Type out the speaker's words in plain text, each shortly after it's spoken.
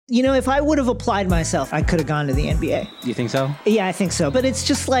if I would have applied myself, I could have gone to the NBA. You think so? Yeah, I think so. But it's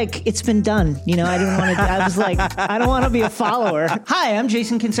just like, it's been done. I didn't want to, I was like, I don't want to be a follower. Hi, I'm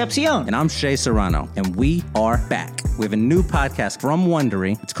Jason Concepcion. And I'm Shea Serrano. And we are back. We have a new podcast from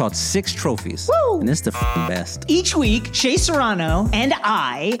Wondery. It's called Six Trophies. Woo! And it's the best. Each week, Shea Serrano and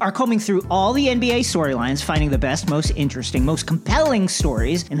I are combing through all the NBA storylines, finding the best, most interesting, most compelling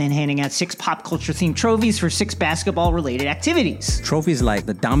stories, and then handing out 6 pop culture themed trophies for 6 basketball related activities. Trophies like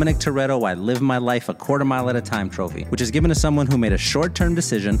the Dominic Toretto I Live My Life a Quarter Mile at a Time trophy, which is given to someone who made a short-term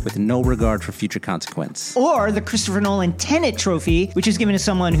decision with no regard for future consequence. Or the Christopher Nolan Tenet trophy, which is given to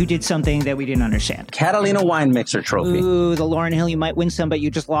someone who did something that we didn't understand. Catalina Wine Mixer trophy. Ooh, the Lauryn Hill, you might win some, but you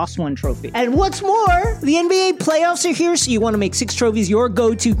just lost one trophy. And what's more, the NBA playoffs are here, so you want to make Six Trophies your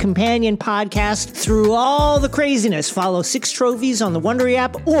go-to companion podcast through all the craziness. Follow Six Trophies on the Wondery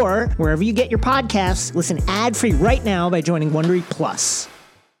app or wherever you get your podcasts. Listen ad-free right now by joining Wondery Plus.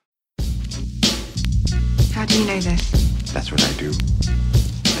 How do you know this? That's what I do.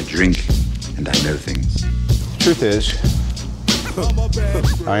 I drink and I know things. Truth is,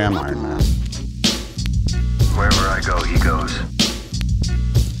 I am Iron Man. Wherever I go, he goes.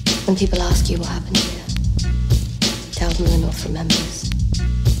 When people ask you what happened here, tell them the North remembers.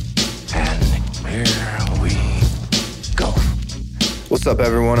 And here we go. What's up,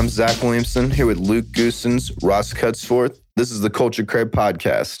 everyone? I'm Zach Williamson here with Luke Goosens, Ross Cutsforth. This is the Culture Crib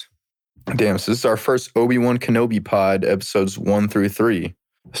Podcast. Damn, so this is our first Obi-Wan Kenobi pod, episodes 1 through 3,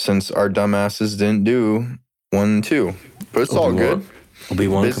 since our dumbasses didn't do 1 and 2. But it's all good.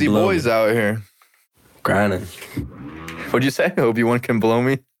 Obi-Wan Busy boys out here. Grinding. What'd you say? Obi-Wan can blow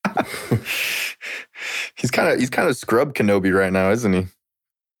me? He's kind of scrub Kenobi right now, isn't he?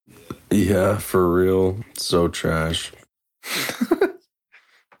 Yeah, for real. So trash.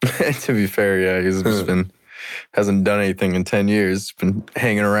 To be fair, yeah, he's just hasn't done anything in 10 years. Been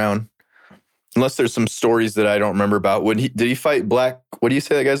hanging around. Unless there's some stories that I don't remember about. Did he fight Black? What do you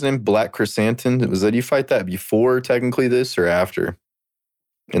say that guy's name? Black Chrysanthemum? Did he fight that before technically this or after?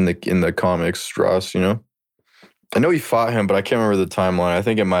 In the comics, Ross, I know he fought him, but I can't remember the timeline. I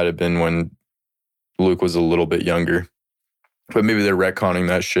think it might have been when Luke was a little bit younger. But maybe they're retconning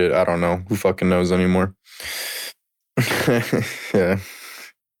that shit. I don't know. Who fucking knows anymore? Yeah.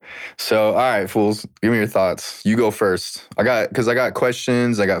 So, all right, fools, give me your thoughts. You go first. I got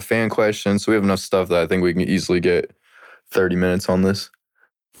questions. I got fan questions. So we have enough stuff that I think we can easily get 30 minutes on this.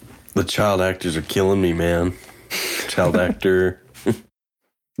 The child actors are killing me, man. Child actor.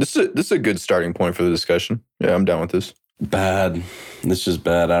 This is a good starting point for the discussion. Yeah, I'm down with this. Bad. This is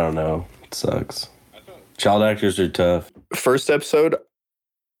bad. I don't know. It sucks. Child actors are tough. First episode,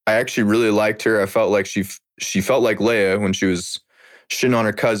 I actually really liked her. I felt like she felt like Leia when she was shitting on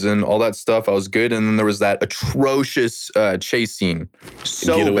her cousin, all that stuff. I was good. And then there was that atrocious chase scene.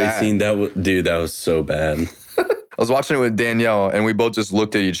 So getaway bad. scene, that was so bad. I was watching it with Danielle, and we both just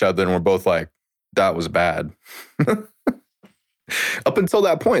looked at each other and we're both like, that was bad. Up until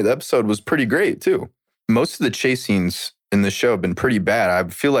that point, the episode was pretty great, too. Most of the chase scenes in the show have been pretty bad. I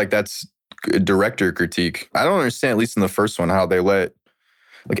feel like that's a director critique. I don't understand, at least in the first one, how they let,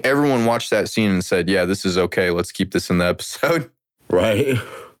 everyone watched that scene and said, yeah, this is okay. Let's keep this in the episode. Right.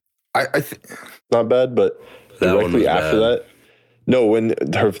 Not bad, but directly after that. No, when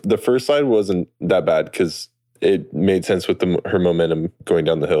the first slide wasn't that bad because it made sense with her momentum going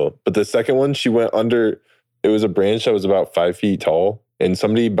down the hill. But the second one, she went under, it was a branch that was about 5 feet tall, and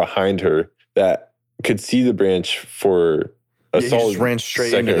somebody behind her that could see the branch for a solid just ran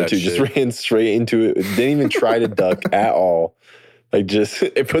straight second into or that two. shit. Just ran straight into it. Didn't even try to duck at all.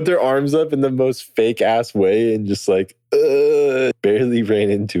 It put their arms up in the most fake ass way and just barely ran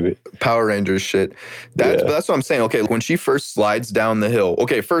into it. Power Rangers shit. But that's what I'm saying. Okay, when she first slides down the hill,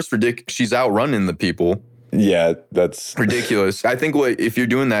 okay, first she's outrunning the people. Yeah, that's ridiculous. I think if you're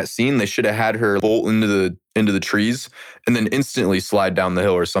doing that scene, they should have had her bolt into the trees and then instantly slide down the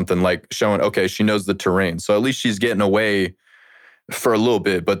hill or something, showing, okay, she knows the terrain. So at least she's getting away for a little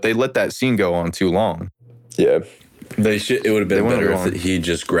bit, but they let that scene go on too long. Yeah. It would have been better if he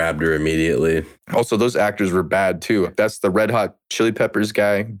just grabbed her immediately. Also, those actors were bad too. That's the Red Hot Chili Peppers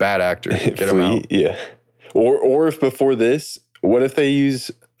guy, bad actor. Get him out. Yeah. Or if before this, what if they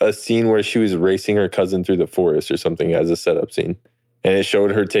use a scene where she was racing her cousin through the forest or something as a setup scene? And it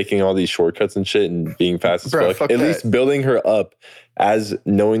showed her taking all these shortcuts and shit and being fast as fuck. At least building her up as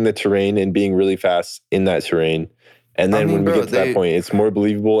knowing the terrain and being really fast in that terrain. And then when we get to that point, it's more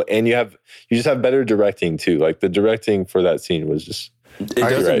believable, and you just have better directing too. The directing for that scene was just. It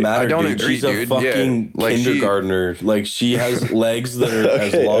doesn't matter. I don't dude. agree, She's a fucking kindergartner. She has legs that are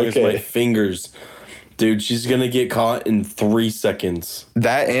as long as my fingers. Dude, she's going to get caught in 3 seconds.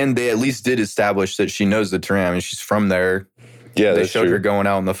 That, and they at least did establish that she knows the terrain. I mean, she's from there. Yeah, they that's showed true. her going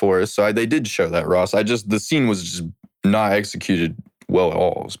out in the forest. So they did show that, Ross. The scene was just not executed well at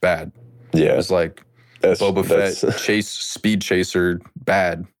all. It was bad. Yeah. It was like Boba Fett speed chaser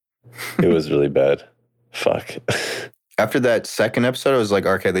bad. It was really bad. Fuck. After that second episode, I was like,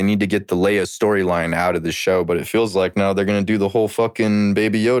 okay, they need to get the Leia storyline out of the show. But it feels like now they're going to do the whole fucking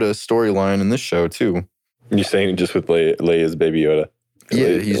Baby Yoda storyline in this show too. You're saying just with Leia's Baby Yoda?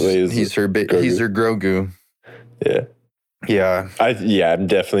 Yeah, he's her Grogu. Yeah. Yeah. I'm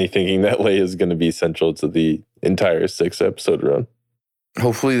definitely thinking that Leia is going to be central to the entire 6-episode run.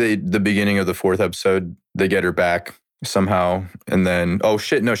 Hopefully the beginning of the 4th episode, they get her back somehow. And then, oh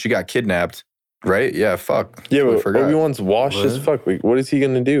shit, no, she got kidnapped. Right? Yeah, fuck. Yeah, but Obi-Wan's washed as fuck. Like, what is he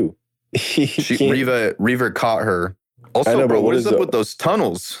going to do? Reva caught her. Also, know, bro, but what is up with those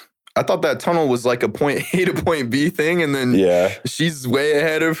tunnels? I thought that tunnel was like a point A to point B thing, and then she's way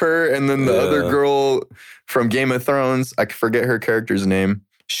ahead of her. And then the other girl from Game of Thrones, I forget her character's name.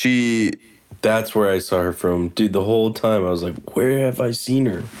 That's where I saw her from. Dude, the whole time I was like, where have I seen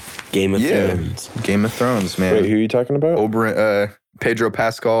her? Game of Thrones. Game of Thrones, man. Wait, who are you talking about? Oberyn, Pedro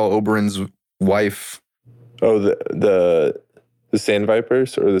Pascal, Oberyn's wife. Oh, the Sand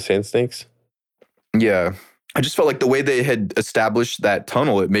Vipers or the Sand Snakes? Yeah. I just felt like the way they had established that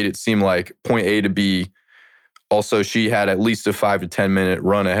tunnel, it made it seem like point A to B. Also, she had at least a 5 to 10 minute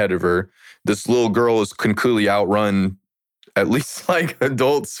run ahead of her. This little girl can clearly outrun at least like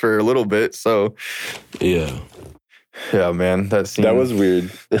adults for a little bit. So, yeah, man, that was weird.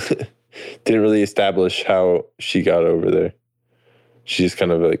 Didn't really establish how she got over there. She just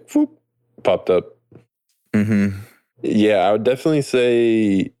kind of like whoop, popped up. Mm-hmm. Yeah, I would definitely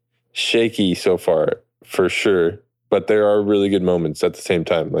say shaky so far. For sure. But there are really good moments at the same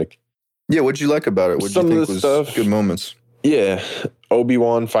time. Like, yeah, what'd you like about it? What did you think was good moments? Yeah.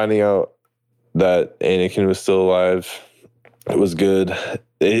 Obi-Wan finding out that Anakin was still alive. It was good.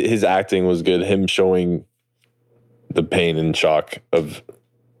 His acting was good. Him showing the pain and shock of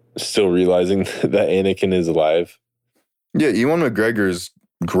still realizing that Anakin is alive. Yeah, Ewan McGregor is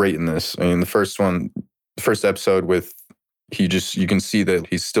great in this. I mean, the first episode with you can see that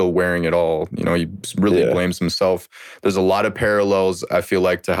he's still wearing it all. You know, he really blames himself. There's a lot of parallels, I feel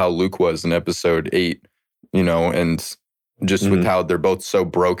like, to how Luke was in episode 8, you know, and just with how they're both so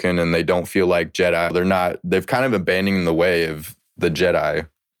broken and they don't feel like Jedi. They've kind of abandoned the way of the Jedi,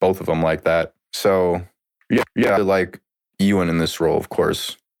 both of them like that. So, yeah, like Ewan in this role, of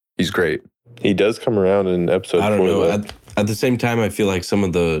course. He's great. He does come around in episode 4. I don't know. At the same time, I feel like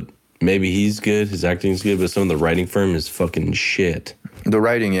maybe he's good, his acting's good, but some of the writing for him is fucking shit. The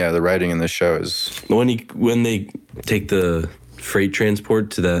writing in this show is... When they take the freight transport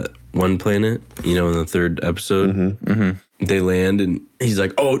to that one planet, you know, in the 3rd episode, they land and he's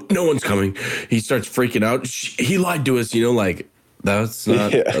like, oh, no one's coming. He starts freaking out. He lied to us, you know, like, that's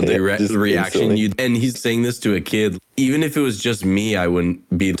not the reaction. And he's saying this to a kid. Even if it was just me, I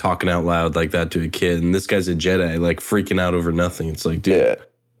wouldn't be talking out loud like that to a kid. And this guy's a Jedi, like, freaking out over nothing. It's like, dude... Yeah.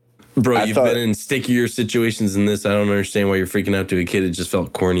 Bro, you've been in stickier situations than this. I don't understand why you're freaking out to a kid. It just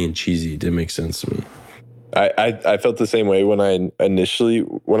felt corny and cheesy. It didn't make sense to me. I felt the same way when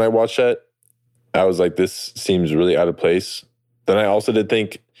I watched that. I was like, this seems really out of place. Then I also did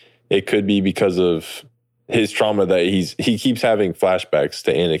think it could be because of his trauma that he keeps having flashbacks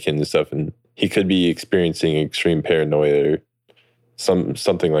to Anakin and stuff, and he could be experiencing extreme paranoia or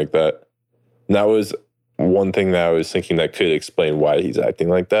something like that. And that was one thing that I was thinking that could explain why he's acting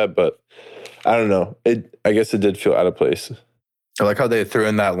like that, but I don't know. I guess it did feel out of place. I like how they threw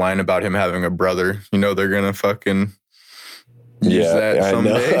in that line about him having a brother. You know, they're gonna fucking use that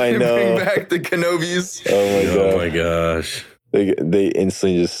someday. I know. Bring back the Kenobis. Oh my god! Oh my gosh! They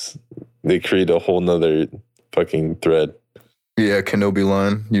instantly they create a whole nother fucking thread. Yeah, Kenobi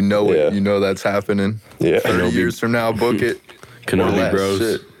line. You know it. You know that's happening. Yeah, 30 years from now, book it. Kenobi bros.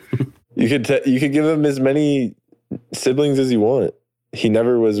 Shit. You could give him as many siblings as you want. He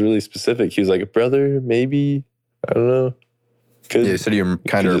never was really specific. He was like a brother, maybe. I don't know. He said he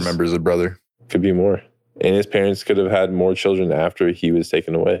kind of remembers a brother. Could be more. And his parents could have had more children after he was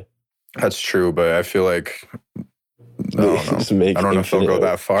taken away. That's true, but I feel like I don't know if they'll go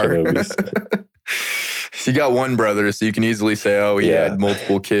that far. You got one brother, so you can easily say, oh, he had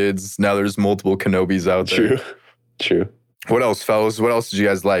multiple kids. Now there's multiple Kenobis out there. True. What else, fellas? What else did you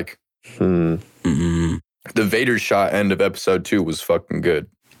guys like? The Vader shot end of episode 2 was fucking good.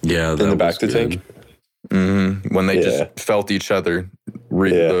 Yeah, in the back to tank. When they just felt each other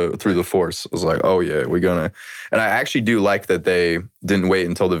through the Force, I was like, oh yeah, we're gonna. And I actually do like that they didn't wait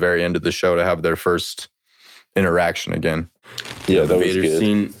until the very end of the show to have their first interaction again. Yeah, that was Vader good.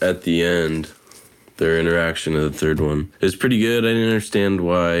 scene at the end, their interaction of the third one, is pretty good. I didn't understand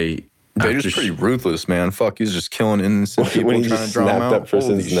why. Vader's pretty ruthless, man. Fuck, he's just killing innocent people When he trying just to draw him snapped out. that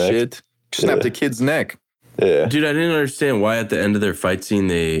person's Holy neck. shit. Snapped a kid's neck. Yeah. Dude, I didn't understand why at the end of their fight scene,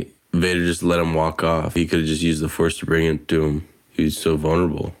 Vader just let him walk off. He could have just used the Force to bring it to him. He's so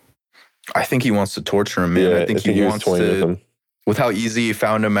vulnerable. I think he wants to torture him, man. Yeah, I think he was wants toying with to. him. With how easy he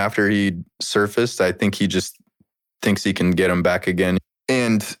found him after he surfaced, I think he just thinks he can get him back again.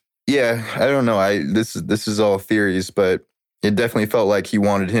 And yeah, I don't know. This is all theories, but it definitely felt like he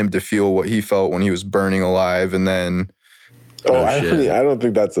wanted him to feel what he felt when he was burning alive, and then. I don't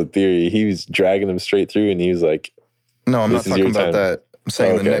think that's a theory. He was dragging him straight through, and he was like, No, I'm not talking about that. I'm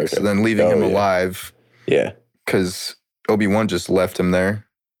saying the next, okay. then leaving him alive. Yeah. Because Obi-Wan just left him there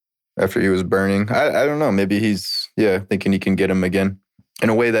after he was burning. I don't know. Maybe he's, thinking he can get him again. In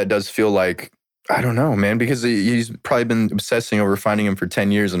a way that does feel like, I don't know, man, because he's probably been obsessing over finding him for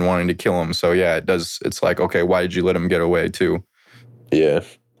 10 years and wanting to kill him. So yeah, it does. It's like, okay, why did you let him get away too? Yeah.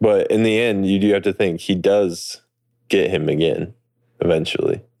 But in the end, you do have to think he does get him again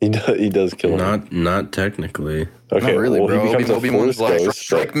eventually. He does kill him. Not technically. Okay, Not really, well, bro. he becomes a Obi-Wan's Force like, ghost,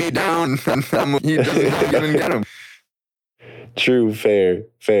 strike me down. He doesn't even get him. True, fair.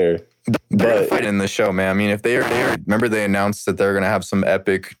 They're gonna But fight in the show, man. I mean, if remember they announced that they're gonna have some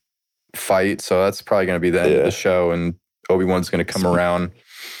epic fight, so that's probably gonna be the end of the show, and Obi-Wan's gonna come around,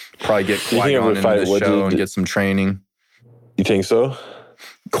 probably get Qui-Gon in the show and get some training. You think so?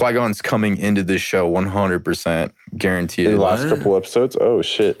 Qui-Gon's coming into this show 100%, guaranteed. In the last couple episodes? Oh,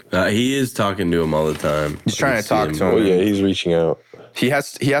 shit. He is talking to him all the time. He's trying to talk to him. Oh, yeah, he's reaching out. He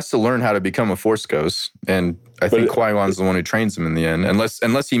has to learn how to become a Force ghost, and I think Qui-Gon's the one who trains him in the end,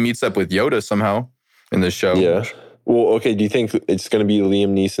 unless he meets up with Yoda somehow in the show. Yeah. Well, okay, do you think it's going to be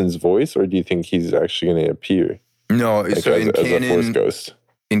Liam Neeson's voice, or do you think he's actually going to appear? No, like so as a Force ghost?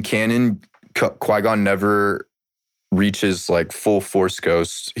 In canon, Qui-Gon never reaches like full Force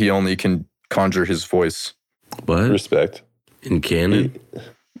ghost. He only can conjure his voice. What? Respect. In canon?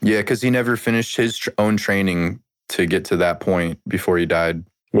 Yeah, because he never finished his own training to get to that point before he died.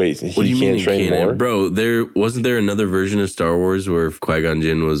 Wait, what do you mean in canon? More? Bro, wasn't there another version of Star Wars where Qui-Gon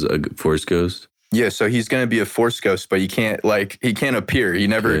Jinn was a Force ghost? Yeah, so he's going to be a Force ghost, but he can't appear. He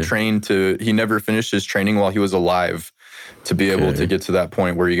never he never finished his training while he was alive to be able to get to that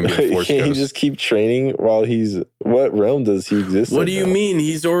point where you can be a Force Can't ghost. he just keep training while what realm does he exist in? What do you mean?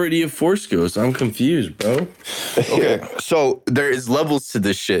 He's already a Force ghost. I'm confused, bro. Okay, so there is levels to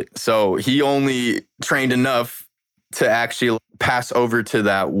this shit. So he only trained enough to actually pass over to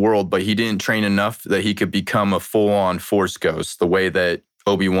that world, but he didn't train enough that he could become a full-on Force ghost the way that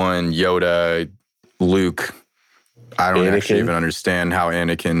Obi-Wan, Yoda, Luke. I don't actually even understand how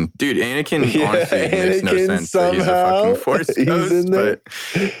Anakin... Dude, Anakin honestly makes no sense that he's a fucking Force ghost, but...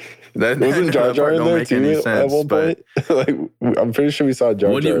 Wasn't Jar Jar in there too at one point? Like, I'm pretty sure we saw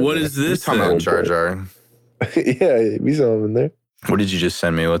Jar Jar. What is this? Talking about Jar Jar. Yeah, we saw him in there. What did you just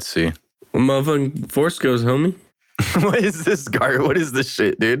send me? Let's see. Motherfucking Force ghost, homie. What is this, Gar? What is this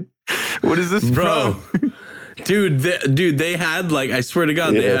shit, dude? What is this, bro? Dude, they had like, I swear to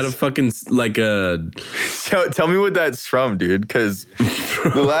God, they had a fucking like a. Tell me what that's from, dude. Because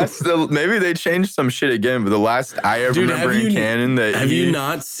maybe they changed some shit again, but the last I ever remember in canon that have you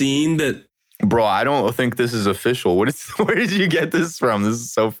not seen that? Bro, I don't think this is official. Where did you get this from? This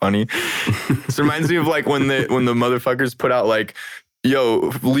is so funny. This reminds me of like when the motherfuckers put out like,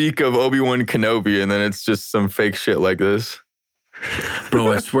 yo, leak of Obi-Wan Kenobi, and then it's just some fake shit like this.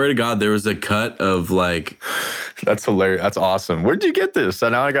 Bro, I swear to God, there was a cut of like... That's hilarious. That's awesome. Where'd you get this? So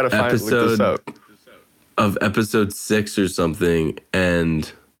now I gotta look this up. Of episode 6 or something,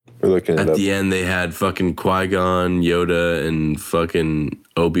 and we're looking at the end they had fucking Qui-Gon, Yoda, and fucking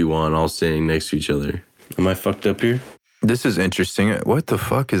Obi-Wan all standing next to each other. Am I fucked up here? This is interesting. What the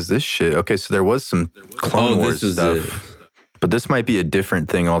fuck is this shit? Okay, so there was some Clone Wars stuff. But this might be a different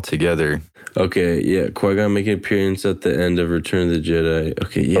thing altogether. Okay, yeah. Qui-Gon making an appearance at the end of Return of the Jedi.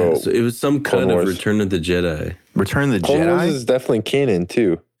 Okay, yeah. So it was some cut of Return of the Jedi. Return of the Jedi? Clone Wars is definitely canon,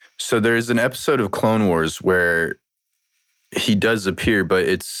 too. So there's an episode of Clone Wars where he does appear, but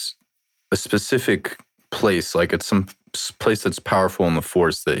it's a specific place. Like it's some place that's powerful in the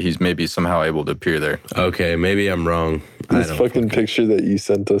Force that he's maybe somehow able to appear there. Okay, maybe I'm wrong. This fucking picture that you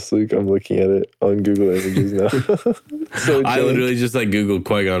sent us, Luke, I'm looking at it on Google Images now. So I literally just like Googled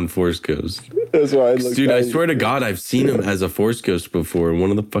Qui-Gon Force Ghost. That's why I looked. Dude, I swear to God, I've seen him as a Force Ghost before in one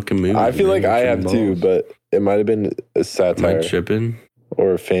of the fucking movies. I feel like I have too, but it might have been a satire. Am I tripping?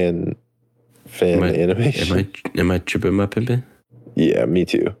 Or a fan animation. Am I tripping my pimpin'? Yeah, me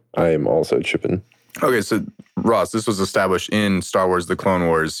too. I am also tripping. Okay, so Ross, this was established in Star Wars: The Clone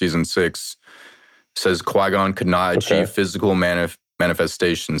Wars, Season 6. Says Qui-Gon could not achieve physical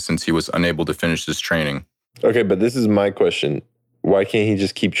manifestation since he was unable to finish his training. Okay, but this is my question. Why can't he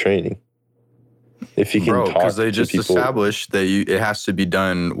just keep training? If he can talk to people. Because they just established that it has to be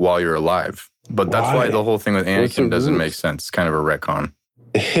done while you're alive. But that's why the whole thing with Anakin doesn't make sense. It's kind of a retcon.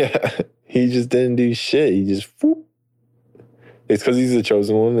 Yeah, he just didn't do shit. He just, whoop. It's because he's the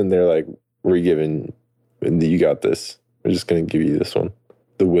chosen one, and they're like, you got this. We're just going to give you this one.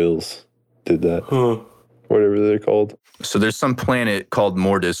 The Wills did that. Whatever they're called. So there's some planet called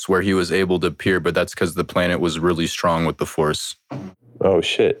Mortis where he was able to appear, but that's because the planet was really strong with the Force. Oh,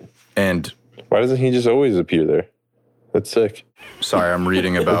 shit. And why doesn't he just always appear there? That's sick. Sorry, I'm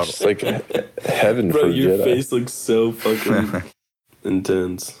reading about... It's like heaven for your Jedi. Face looks so fucking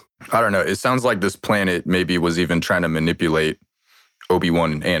intense. I don't know. It sounds like this planet maybe was even trying to manipulate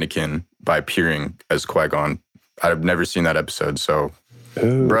Obi-Wan and Anakin by appearing as Qui-Gon. I've never seen that episode, so...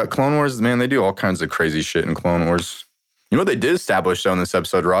 Bro, Clone Wars, man, they do all kinds of crazy shit in Clone Wars. You know what they did establish, though, in this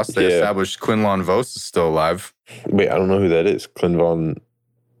episode, Ross? They established Quinlan Vos is still alive. Wait, I don't know who that is. Quinlan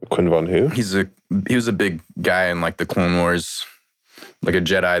who? He was a big guy in, like, the Clone Wars. Like a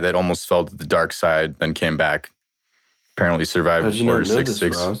Jedi that almost fell to the dark side, then came back. Apparently survived Order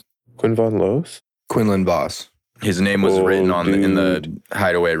 66. Quinlan Vos? Quinlan Vos. His name was written in the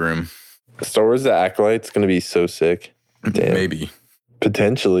hideaway room. Star Wars The Acolyte's going to be so sick. Damn. Maybe.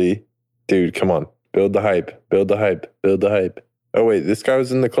 Potentially. Dude, come on. Build the hype. Build the hype. Build the hype. Oh, wait. This guy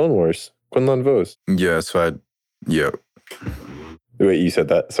was in the Clone Wars. Quinlan Vos. Yeah, so Wait, you said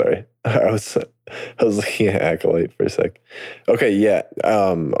that? Sorry. I was looking at Acolyte for a sec. Okay, yeah.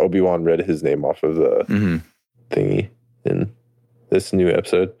 Obi-Wan read his name off of the thingy in this new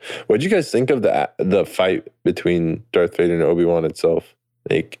episode. What'd you guys think of the fight between Darth Vader and Obi-Wan itself?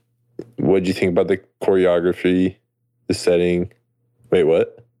 Like, what'd you think about the choreography, the setting? Wait,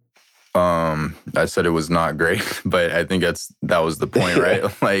 what? I said it was not great, but I think that was the point,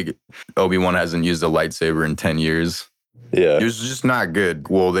 right? Like, Obi-Wan hasn't used a lightsaber in 10 years. Yeah. It was just not good.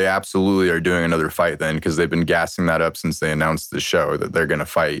 Well, they absolutely are doing another fight then, because they've been gassing that up since they announced the show that they're going to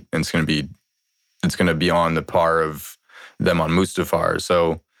fight, and it's going to be on the par of them on Mustafar.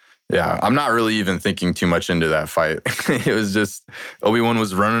 So, yeah, I'm not really even thinking too much into that fight. It was just Obi-Wan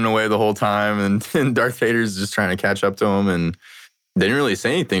was running away the whole time, and Darth Vader's just trying to catch up to him, and they didn't really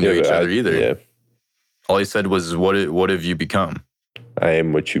say anything to each other either. Yeah. All he said was, what have you become? I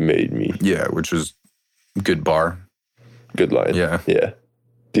am what you made me. Yeah, which was good bar. Good line. Yeah. Yeah.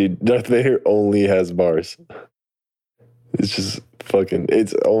 Dude, Darth Vader only has bars. It's just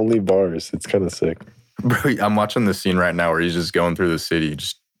it's only bars. It's kind of sick. Bro, I'm watching the scene right now where he's just going through the city,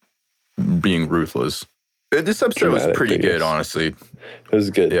 just being ruthless. This episode was pretty good, honestly. It was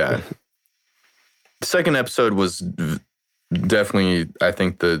good. Yeah. The second episode was definitely, I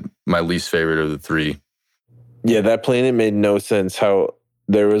think, my least favorite of the three. Yeah, that planet made no sense. How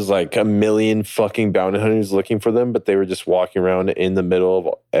there was like a million fucking bounty hunters looking for them, but they were just walking around in the middle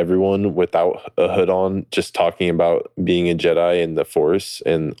of everyone without a hood on, just talking about being a Jedi and the Force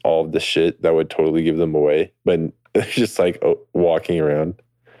and all of the shit that would totally give them away. But they're just like walking around.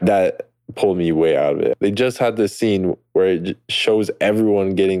 That pulled me way out of it. They just had this scene where it shows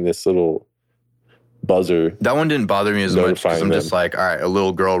everyone getting this little buzzer. That one didn't bother me as much because I'm just like, all right, a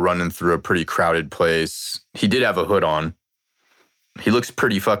little girl running through a pretty crowded place. He did have a hood on. He looks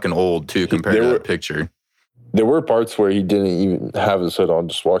pretty fucking old, too, compared to that picture. There were parts where he didn't even have his hood on,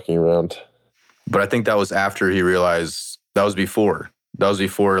 just walking around. But I think that was after he realized, that was before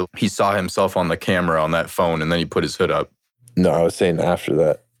he saw himself on the camera on that phone, and then he put his hood up. No, I was saying after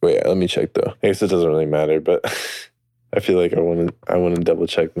that. Wait, let me check, though. I guess it doesn't really matter, but I feel like I want to double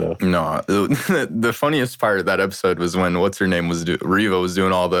check now. No, the funniest part of that episode was when Reva was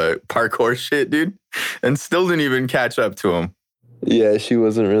doing all the parkour shit, dude, and still didn't even catch up to him. Yeah, she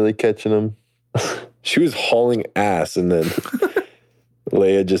wasn't really catching him. She was hauling ass, and then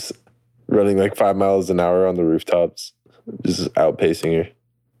Leia just running like 5 miles an hour on the rooftops, just outpacing her.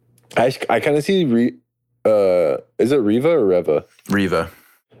 I kind of see, is it Reva or Reva? Reva.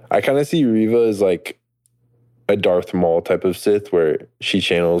 I kind of see Reva as like a Darth Maul type of Sith where she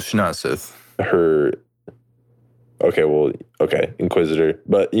channels. She's not Sith. Her. Okay, Inquisitor.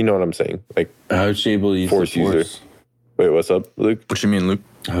 But you know what I'm saying. Like, how is she able to use Force the Force? user. Wait, what's up, Luke? What you mean, Luke?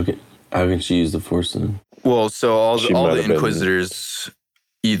 How can she use the Force then? Well, so all the Inquisitors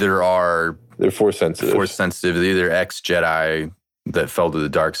either are... They're Force sensitive. They're either ex-Jedi that fell to the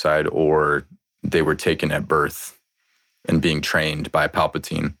dark side, or they were taken at birth and being trained by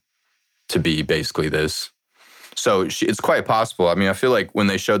Palpatine to be basically this. So it's quite possible. I mean, I feel like when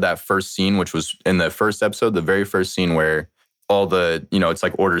they showed that first scene, which was in the first episode, the very first scene where all the, it's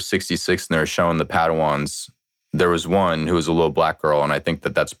like Order 66 and they're showing the Padawans, there was one who was a little black girl, and I think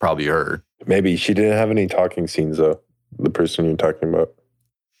that that's probably her. Maybe. She didn't have any talking scenes, though. The person you're talking about.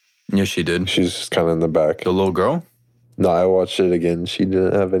 Yeah, she did. She's just kind of in the back. The little girl? No, I watched it again. She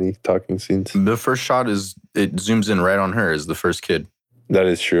didn't have any talking scenes. The first shot it zooms in right on her as the first kid. That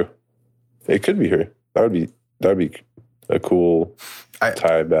is true. It could be her. That would be a cool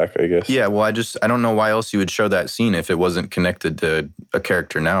tie back, I guess. Yeah, well, I don't know why else you would show that scene if it wasn't connected to a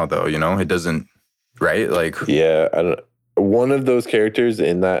character now, though. It doesn't, right? Like, yeah, I don't. One of those characters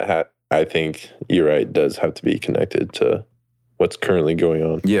in that I think you're right, does have to be connected to what's currently going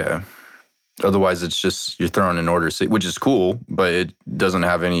on. Yeah. Otherwise, it's just you're throwing an Order, which is cool, but it doesn't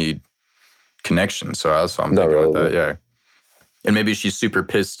have any connection. So that's what I'm thinking about that. Yeah. And maybe she's super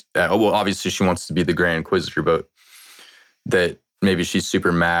pissed obviously she wants to be the Grand Inquisitor, but that maybe she's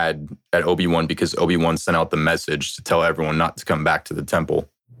super mad at Obi-Wan because Obi-Wan sent out the message to tell everyone not to come back to the temple.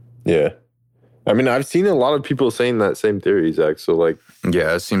 Yeah. I mean, I've seen a lot of people saying that same theory, Zach. So, like...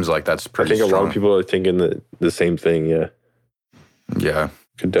 Yeah, it seems like that's pretty strong. I think a lot of people are thinking the same thing, yeah. Yeah.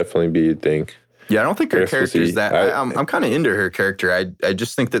 Could definitely be a thing. Yeah, I don't think her character is that... I'm kind of into her character. I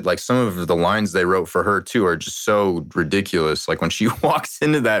just think that, like, some of the lines they wrote for her, too, are just so ridiculous. Like, when she walks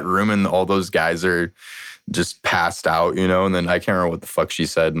into that room and all those guys are just passed out, and then I can't remember what the fuck she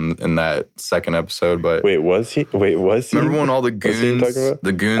said in that second episode, but... Wait, was he? Remember when all the goons are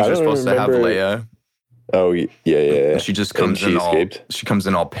supposed to have Leia? Oh, yeah. And she just comes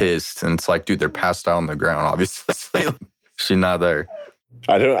in all pissed, and it's like, dude, they're passed out on the ground, obviously. She's not there.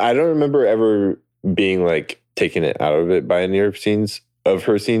 I don't remember ever being like taking it out of it by any of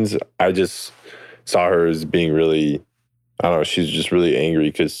her scenes. I just saw her as being really, I don't know, she's just really angry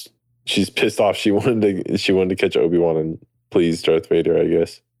because she's pissed off. She wanted to catch Obi-Wan and please Darth Vader, I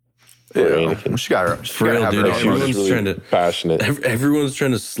guess. Yeah, she got her. Everyone's trying to passionate. Everyone's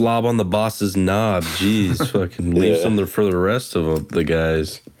trying to slob on the boss's knob. Jeez, fucking leave something for the rest of the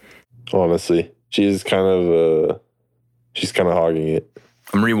guys. Honestly, she's kind of hogging it.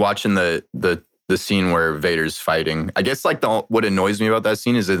 I'm rewatching the scene where Vader's fighting. I guess like what annoys me about that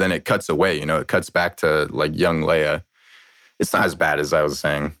scene is that then it cuts away. It cuts back to like young Leia. It's not as bad as I was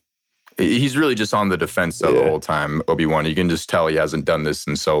saying. He's really just on the defense the whole time, Obi-Wan. You can just tell he hasn't done this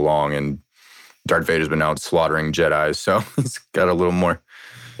in so long, and Darth Vader's been out slaughtering Jedi, so he's got a little more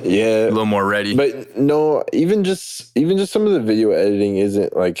ready. But no, even just some of the video editing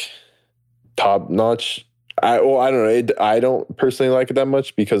isn't like top notch. I don't know. I don't personally like it that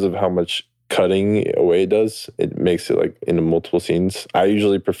much because of how much cutting away it does. It makes it like into multiple scenes. I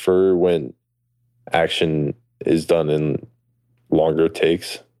usually prefer when action is done in longer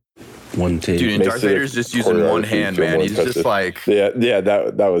takes. One take. Dude, and Darth Vader's just using one hand, man. He's just like... Yeah,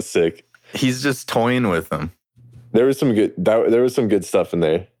 that was sick. He's just toying with them. There was some good stuff in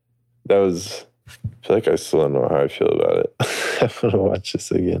there. I feel like I still don't know how I feel about it. I want to watch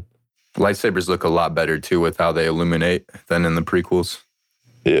this again. Lightsabers look a lot better, too, with how they illuminate than in the prequels.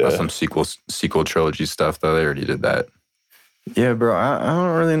 Yeah. Some sequel trilogy stuff, though. They already did that. Yeah, bro, I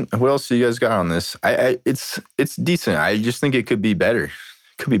don't really... What else do you guys got on this? It's decent. I just think it could be better.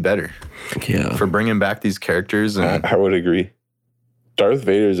 Could be better. Yeah. For bringing back these characters. And I would agree. Darth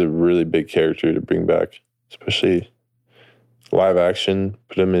Vader is a really big character to bring back, especially live action.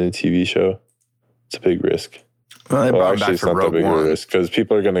 Put him in a TV show. It's a big risk. Well, actually, it's not that big of a risk because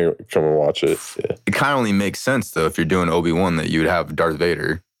people are going to come and watch it. Yeah. It kind of only makes sense, though, if you're doing Obi-Wan, that you would have Darth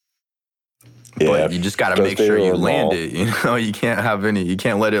Vader. Yeah, but you just got to make sure you land it. You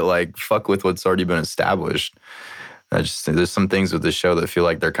can't let it like fuck with what's already been established. There's some things with the show that feel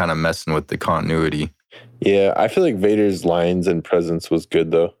like they're kind of messing with the continuity. Yeah, I feel like Vader's lines and presence was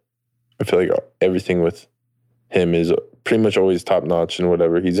good, though. I feel like everything with him is pretty much always top notch in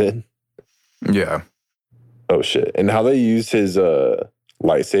whatever he's in. Yeah. Oh, shit. And how they used his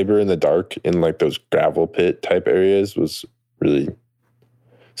lightsaber in the dark in like those gravel pit type areas was really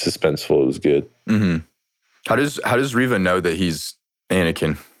suspenseful. It was good. Mm-hmm. How does Reva know that he's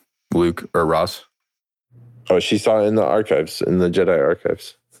Anakin, Luke, or Ross? Oh, she saw it in the archives, in the Jedi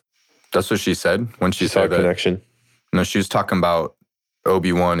archives. That's what she said when she saw said a connection. No, she was talking about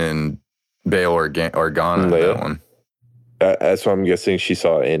Obi-Wan and Bail Organa. That one. That's what I'm guessing. She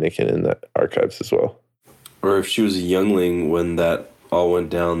saw Anakin in the archives as well. Or if she was a youngling when that all went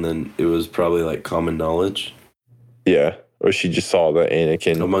down, then it was probably like common knowledge. Yeah. Or she just saw that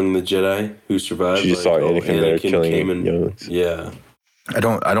Anakin. Among the Jedi who survived. She just saw Anakin there killing younglings. Yeah. I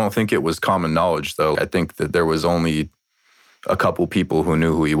don't think it was common knowledge, though. I think that there was only a couple people who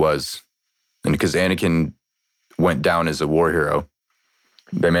knew who he was. And because Anakin went down as a war hero.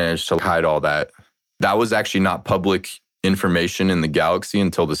 They managed to hide all that. That was actually not public information in the galaxy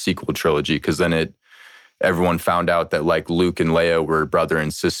until the sequel trilogy, because then everyone found out that like Luke and Leia were brother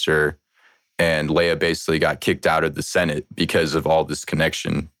and sister, and Leia basically got kicked out of the Senate because of all this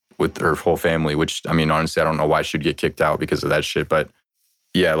connection with her whole family, which, I mean, honestly, I don't know why she'd get kicked out because of that shit. But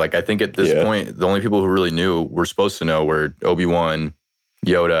yeah, like I think at this point, the only people who really knew, were supposed to know, were Obi-Wan,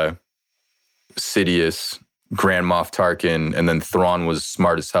 Yoda, Sidious, Grand Moff Tarkin, and then Thrawn was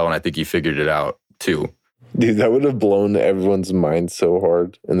smart as hell, and I think he figured it out too. Dude, that would have blown everyone's mind so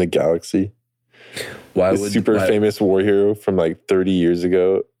hard in the galaxy. Why the would famous war hero from like 30 years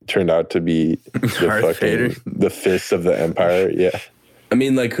ago turned out to be the fist of the Empire? Yeah. I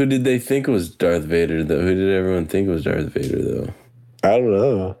mean, like, who did they think was Darth Vader, though? Who did everyone think was Darth Vader, though? I don't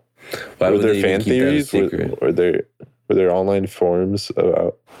know. Why were would there they fan keep that a theories? secret? Were there online forums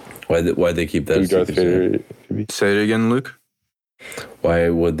about why'd they keep that who a Darth secret? Vader could be? Say it again, Luke. Why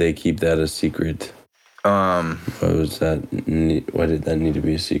would they keep that a secret? Why did that need to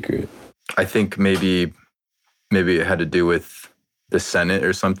be a secret? I think maybe it had to do with the Senate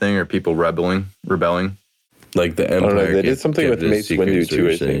or something, or people rebelling. Like the Empire. I don't know, they did something with Mace Windu too,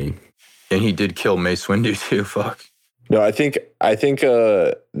 I think. And he did kill Mace Windu too, fuck. No, I think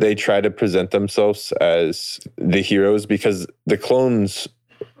they try to present themselves as the heroes because the clone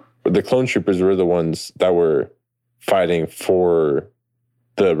troopers were the ones that were fighting for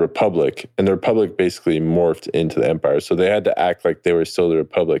the Republic, and the Republic basically morphed into the Empire. So they had to act like they were still the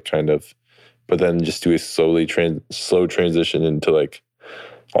Republic, kind of, but then just do a slow transition into like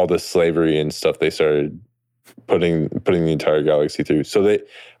all the slavery and stuff they started putting the entire galaxy through. So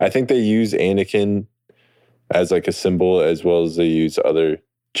I think they use Anakin as like a symbol, as well as they use other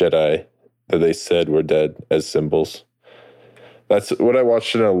Jedi that they said were dead as symbols. That's what I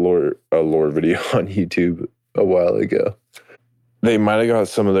watched in a lore video on YouTube a while ago. They might have got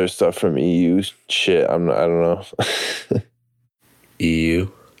some of their stuff from EU shit. I don't know. EU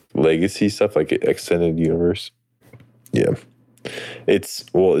legacy stuff, like extended universe. Yeah, it's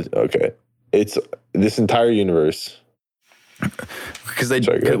this entire universe. Because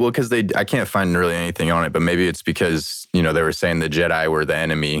I can't find really anything on it, but maybe it's because, you know, they were saying the Jedi were the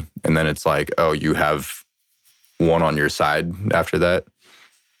enemy, and then it's like, oh, you have one on your side after that.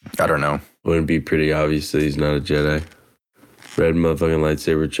 I don't know. Wouldn't it be pretty obvious that he's not a Jedi? Red motherfucking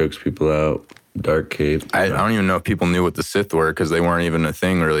lightsaber chokes people out. Dark cape. I don't even know if people knew what the Sith were, because they weren't even a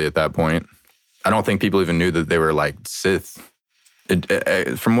thing really at that point. I don't think people even knew that they were like Sith.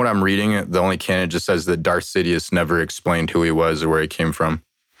 From what I'm reading, the only canon just says that Darth Sidious never explained who he was or where he came from.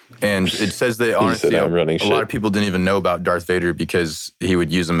 And it says that, honestly, a lot of people didn't even know about Darth Vader because he would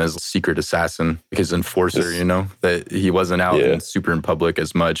use him as a secret assassin, his enforcer, you know, that he wasn't out and super in public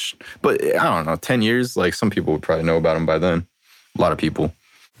as much. But I don't know, 10 years, like some people would probably know about him by then. A lot of people.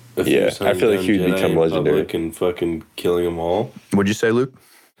 Yeah, I feel like he would become legendary. And fucking killing them all. What'd you say, Luke?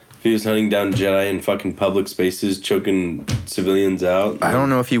 If he was hunting down Jedi in fucking public spaces, choking civilians out. I don't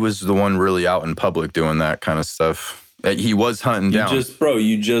know if he was the one really out in public doing that kind of stuff. He was hunting down.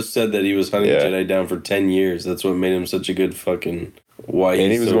 You just said that he was hunting Jedi down for 10 years. That's what made him such a good fucking...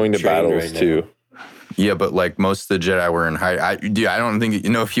 And he was going to battles too. Yeah, but like most of the Jedi were in high... I don't think,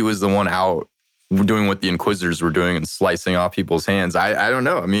 you know, if he was the one out doing what the Inquisitors were doing and slicing off people's hands. I don't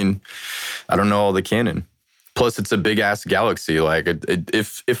know. I mean, I don't know all the canon. Plus, it's a big-ass galaxy. Like,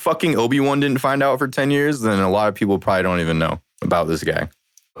 if fucking Obi-Wan didn't find out for 10 years, then a lot of people probably don't even know about this guy.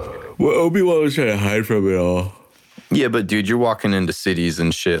 Well, Obi-Wan was trying to hide from it all. Yeah, but dude, you're walking into cities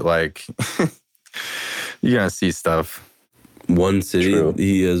and shit, like, you're gonna see stuff. One city? True.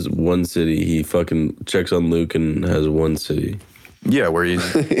 He has one city. He fucking checks on Luke and has one city. Yeah, where he's...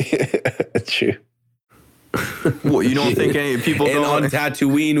 True. Well, you don't think any people and on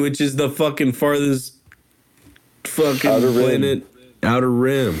Tatooine, which is the fucking farthest fucking planet, Outer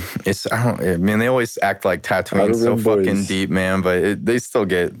Rim. They always act like Tatooine's so fucking deep, man, but they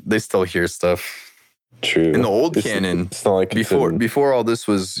still hear stuff. True. In the old canon, it's not like before all this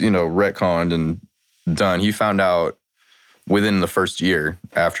was, you know, retconned and done, he found out within the first year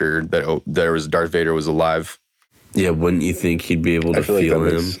after that there was Darth Vader was alive. Yeah, wouldn't you think he'd be able to feel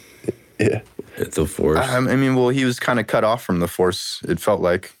him? Yeah. At the Force. I mean, well, he was kind of cut off from the Force, it felt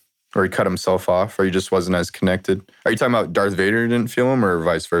like. Or he cut himself off, or he just wasn't as connected. Are you talking about Darth Vader didn't feel him, or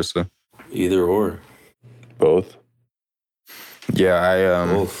vice versa? Either or. Both. Yeah,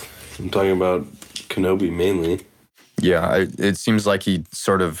 both. I'm talking about Kenobi mainly. Yeah, it seems like he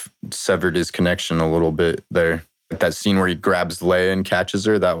sort of severed his connection a little bit there. That scene where he grabs Leia and catches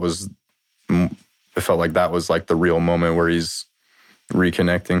her, it felt like that was like the real moment where he's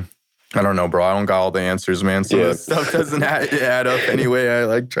reconnecting. I don't know, bro. I don't got all the answers, man. So this stuff doesn't add up anyway. I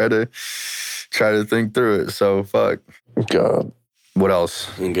like try to think through it. So fuck. God. What else?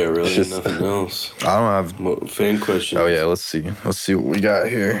 Ain't got really nothing else. I don't have fan questions. Oh yeah, let's see. Let's see what we got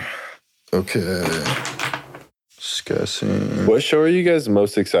here. Okay. Discussing. What show are you guys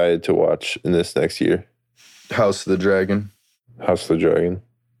most excited to watch in this next year? House of the Dragon. House of the Dragon.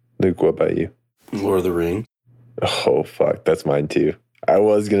 Luke, what about you? Lord of the Rings. Oh, fuck. That's mine too. I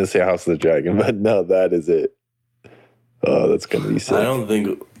was going to say House of the Dragon, but no, that is it. Oh, that's going to be sick. I don't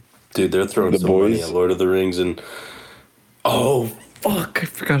think... Dude, they're throwing some money at Lord of the Rings and... Oh, fuck. I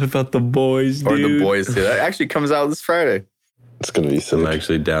forgot about The Boys, dude. Or The Boys, too. That actually comes out this Friday. It's going to be sick. I'm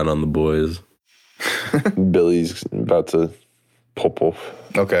actually down on The Boys. Billy's about to pop off.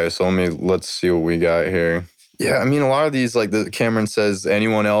 Okay, so let's see what we got here. Yeah, I mean, a lot of these, like Cameron says,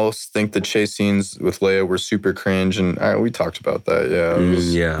 anyone else think the chase scenes with Leia were super cringe? And we talked about that,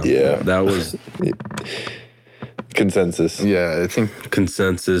 yeah. Yeah. That was... Consensus. Yeah, I think...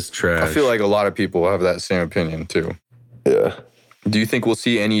 Consensus trash. I feel like a lot of people have that same opinion, too. Yeah. Do you think we'll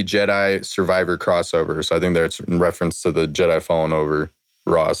see any Jedi Survivor crossovers? I think that's in reference to the Jedi Fallen Over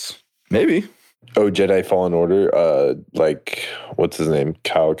Ross. Maybe. Oh, Jedi Fallen Order, like, what's his name?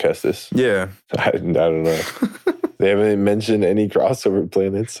 Cal Kestis. Yeah. I don't know. They haven't mentioned any crossover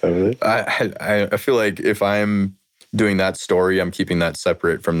planets, have they? I feel like if I'm doing that story, I'm keeping that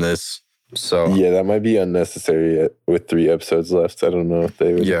separate from this. So yeah, that might be unnecessary with 3 episodes left. I don't know if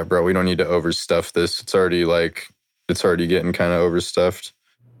they would. Yeah, bro, we don't need to overstuff this. It's already getting kind of overstuffed.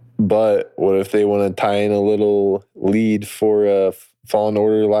 But what if they want to tie in a little lead for a Fallen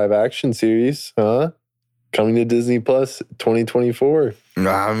Order live action series, huh? Coming to Disney Plus 2024.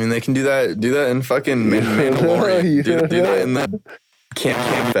 Nah, I mean, they can do that in fucking Mandalorian. do that in the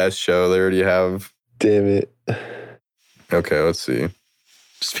Camp Fest show. They already have. Damn it. Okay, let's see.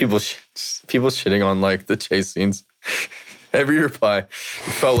 Just people shitting on like the chase scenes. Every reply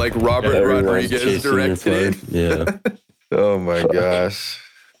felt like Robert Rodriguez directed it. Yeah. Oh my gosh.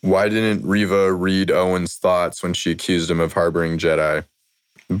 Why didn't Reva read Owen's thoughts when she accused him of harboring Jedi?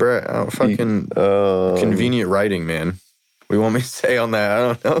 Brett, convenient writing, man. What do you want me to say on that? I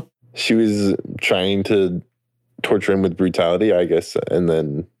don't know. She was trying to torture him with brutality, I guess, and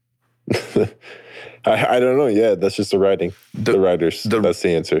then I don't know. Yeah, that's just the writing. The writers. That's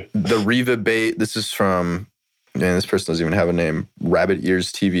the answer. The Reva bait. This is from. Man, this person doesn't even have a name. Rabbit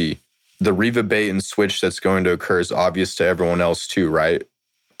Ears TV. The Reva bait and switch that's going to occur is obvious to everyone else too, right?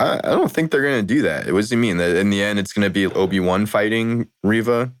 I don't think they're going to do that. What does he mean? That in the end, it's going to be Obi-Wan fighting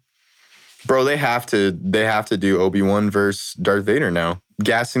Reva? Bro, they have to do Obi-Wan versus Darth Vader now.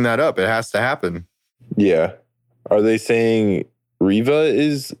 Gassing that up. It has to happen. Yeah. Are they saying Reva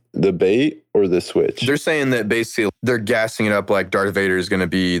is the bait or the switch? They're saying that basically they're gassing it up like Darth Vader is going to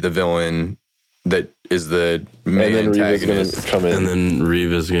be the villain that is the main antagonist. Reva's gonna come in. And then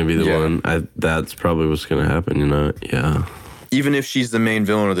Reva's going to be the one. That's probably what's going to happen, you know? Yeah. Even if she's the main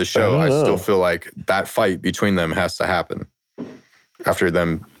villain of the show, I still feel like that fight between them has to happen. After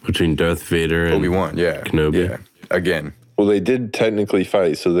them. Between Darth Vader and Obi-Wan, Kenobi. Yeah. Again. Well, they did technically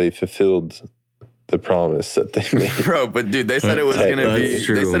fight, so they fulfilled the promise that they made. Bro, but dude, they said it was going to be...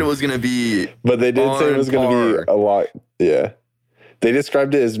 True. They said it was going to be... But they did say it was going to be a lot... Yeah. They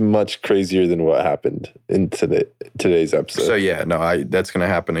described it as much crazier than what happened in today's episode. So yeah, no, that's going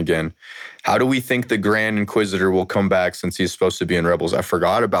to happen again. How do we think the Grand Inquisitor will come back since he's supposed to be in Rebels? I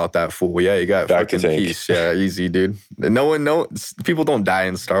forgot about that fool. Yeah, you got back fucking peace. Yeah, easy, dude. People don't die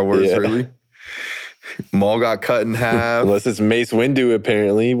in Star Wars, really. Maul got cut in half. Unless it's Mace Windu,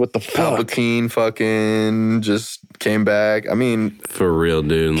 apparently. What the fuck? Palpatine fucking just came back. I mean... For real,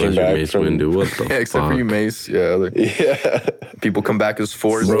 dude. Unless you're Mace Windu. What the fuck? Except for you, Mace. Yeah. People come back as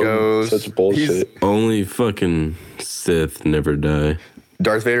Force Ghost. Such bullshit. Only fucking Sith never die.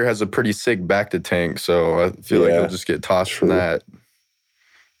 Darth Vader has a pretty sick back to tank, so I feel like he'll just get tossed from that.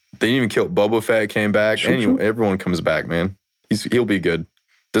 They didn't even kill Boba Fett, came back. Anyway, everyone comes back, man. He'll be good.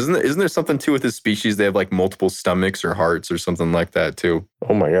 Isn't there something too with his species? They have like multiple stomachs or hearts or something like that too.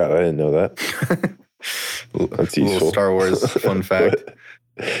 Oh my god, I didn't know that. That's useful. Little Star Wars fun fact.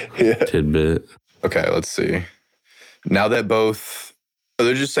 Tidbit. Okay, let's see. Now that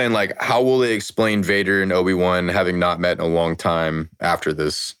they're just saying like, how will they explain Vader and Obi-Wan having not met in a long time after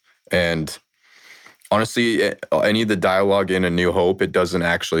this? And honestly, any of the dialogue in A New Hope, it doesn't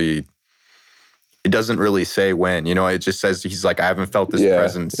really say when, you know, it just says he's like, I haven't felt this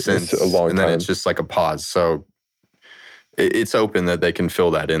presence since a long time. And then it's just like a pause. So it's open that they can fill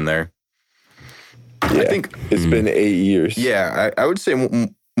that in there. Yeah, I think it's been 8 years. Yeah, I would say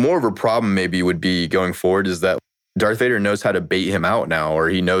more of a problem maybe would be going forward is that Darth Vader knows how to bait him out now, or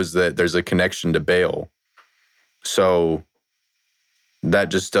he knows that there's a connection to Bail. So that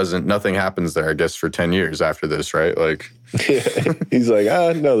just nothing happens there, I guess, for 10 years after this, right? Like, he's like,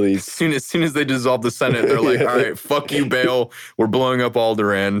 no, as soon as they dissolve the Senate, they're like, all right, fuck you, Bail. We're blowing up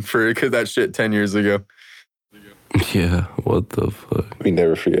Alderaan for that shit 10 years ago. Yeah, what the fuck? We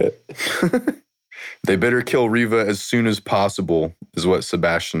never forget. They better kill Reva as soon as possible, is what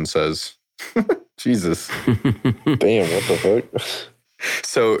Sebastian says. Jesus. Damn, what the fuck?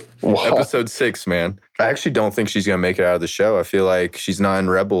 So, episode 6, man. I actually don't think she's going to make it out of the show. I feel like she's not in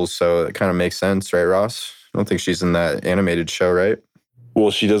Rebels, so it kind of makes sense, right, Ross? I don't think she's in that animated show, right?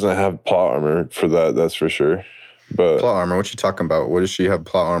 Well, she doesn't have plot armor for that, that's for sure. But plot armor? What you talking about? What does she have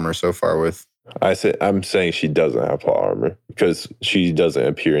plot armor so far with? I'm saying she doesn't have plot armor because she doesn't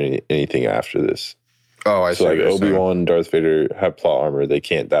appear in anything after this. Oh, I see. So like Obi-Wan and Darth Vader have plot armor. They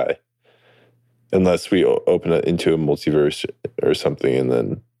can't die. Unless we open it into a multiverse or something and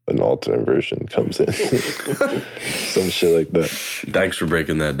then an alternate version comes in. Some shit like that. Thanks for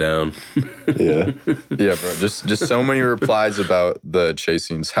breaking that down. Yeah. Yeah, bro. Just so many replies about the chase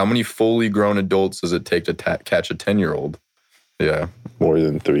scenes. How many fully grown adults does it take to catch a 10-year-old? Yeah. More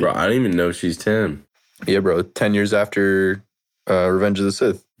than 3. Bro, I didn't even know she's 10. Yeah, bro. 10 years after Revenge of the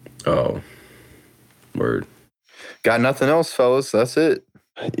Sith. Oh. Word. Got nothing else, fellas. That's it.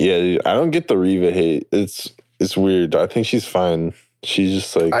 Yeah, dude, I don't get the Reva hate. It's weird. I think she's fine. She's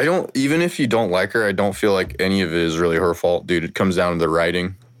just like... Even if you don't like her, I don't feel like any of it is really her fault, dude. It comes down to the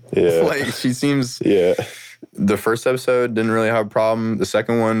writing. Yeah. Like, she seems... Yeah. The first episode didn't really have a problem. The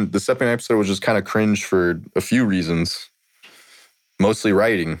second episode was just kind of cringe for a few reasons. Mostly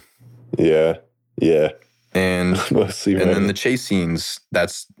writing. Yeah. Yeah. And mostly writing. And then the chase scenes,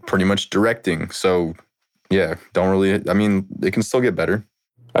 that's pretty much directing. So, yeah, it can still get better.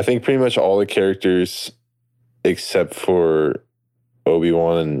 I think pretty much all the characters, except for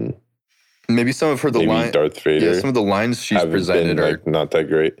Obi-Wan and maybe some of her Darth Vader. Yeah, some of the lines she's presented are not that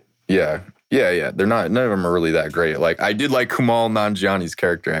great. Yeah. They're not. None of them are really that great. Like, I did like Kumail Nanjiani's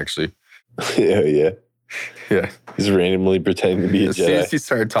character, actually. Yeah. He's randomly pretending to be a Jedi. As soon as he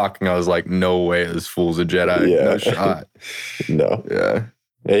started talking, I was like, no way this fool's a Jedi. Yeah. No shot. No. Yeah.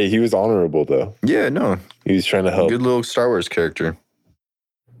 Hey, he was honorable, though. Yeah, no. He was trying to help. Good little Star Wars character.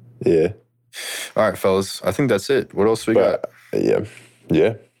 Yeah. All right, fellas. I think that's it. What else we got?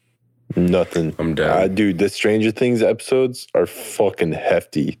 Yeah. Nothing. I'm down. Dude, the Stranger Things episodes are fucking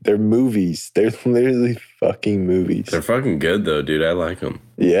hefty. They're movies. They're literally fucking movies. They're fucking good, though, dude. I like them.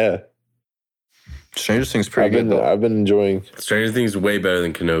 Yeah. Stranger Things pretty good, though. I've been enjoying. Stranger Things is way better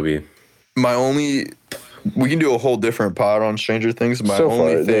than Kenobi. We can do a whole different pod on Stranger Things. My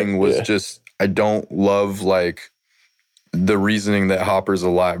only thing was just, I don't love, like, the reasoning that Hopper's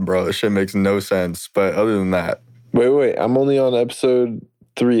alive, bro. That shit makes no sense. But other than that. Wait. I'm only on episode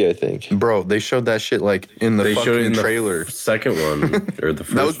 3, I think. Bro, they showed that shit, like, in the fucking trailer. The second one, or the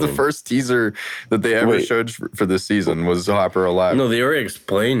first That was the first teaser that they ever showed for this season, was Hopper alive. No, they already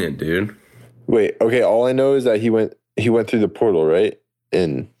explained it, dude. Wait, okay, all I know is that he went through the portal, right?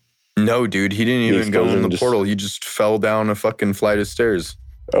 No, dude, he didn't even go in the portal. He just fell down a fucking flight of stairs.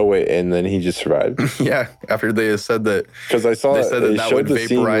 Oh, wait, and then he just survived? Yeah, after they said that. Because I saw that would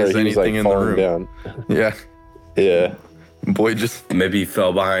vaporize anything in the room. Down. Yeah. Yeah. Boy, just... Maybe he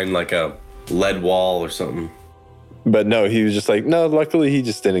fell behind, like, a lead wall or something. But no, he was just like, no, luckily he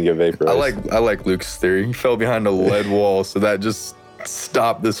just didn't get vaporized. I like Luke's theory. He fell behind a lead wall, so that just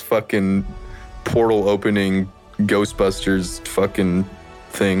stopped this fucking portal opening Ghostbusters fucking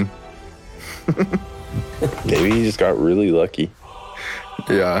thing. Maybe he just got really lucky.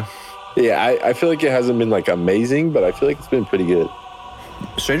 Yeah. Yeah, I feel like it hasn't been like amazing, but I feel like it's been pretty good.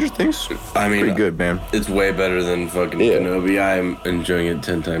 Stranger Things? I mean, pretty good, man. It's way better than fucking Kenobi. I'm enjoying it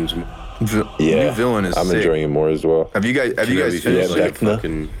 10 times more. New villain is I'm sick. enjoying it more as well. Have you guys finished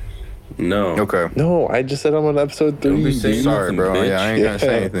Vecna? No. Okay. No, I just said I'm on episode 3. Sorry, bro. Bitch. Yeah, I ain't gonna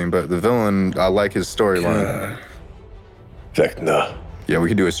say anything, but the villain, I like his storyline. Vecna. Yeah, we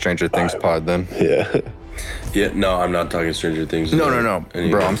could do a Stranger Things pod then. Yeah. Yeah, no, I'm not talking Stranger Things. No.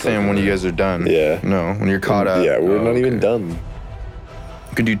 Bro, I'm saying when you guys are done. Yeah. No, when you're caught up. Yeah, we're not even done.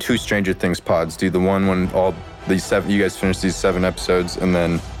 We could do 2 Stranger Things pods. Do the one when all these 7, you guys finish these 7 episodes, and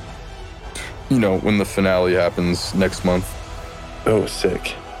then, when the finale happens next month. Oh,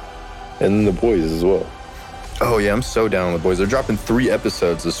 sick. And the boys as well. Oh, yeah, I'm so down with the boys. They're dropping 3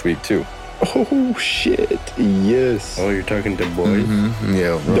 episodes this week, too. Oh, shit. Yes. Oh, you're talking to boys? Mm-hmm.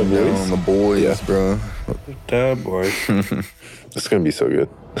 Yeah, the boys, bro. The boys. It's going to be so good.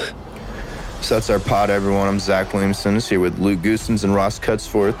 So that's our pod, everyone. I'm Zach Williamson, here with Luke Gustins and Ross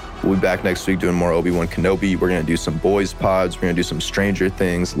Cutsforth. We'll be back next week doing more Obi-Wan Kenobi. We're going to do some boys pods. We're going to do some Stranger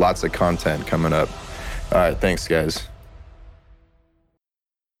Things. Lots of content coming up. All right, thanks, guys.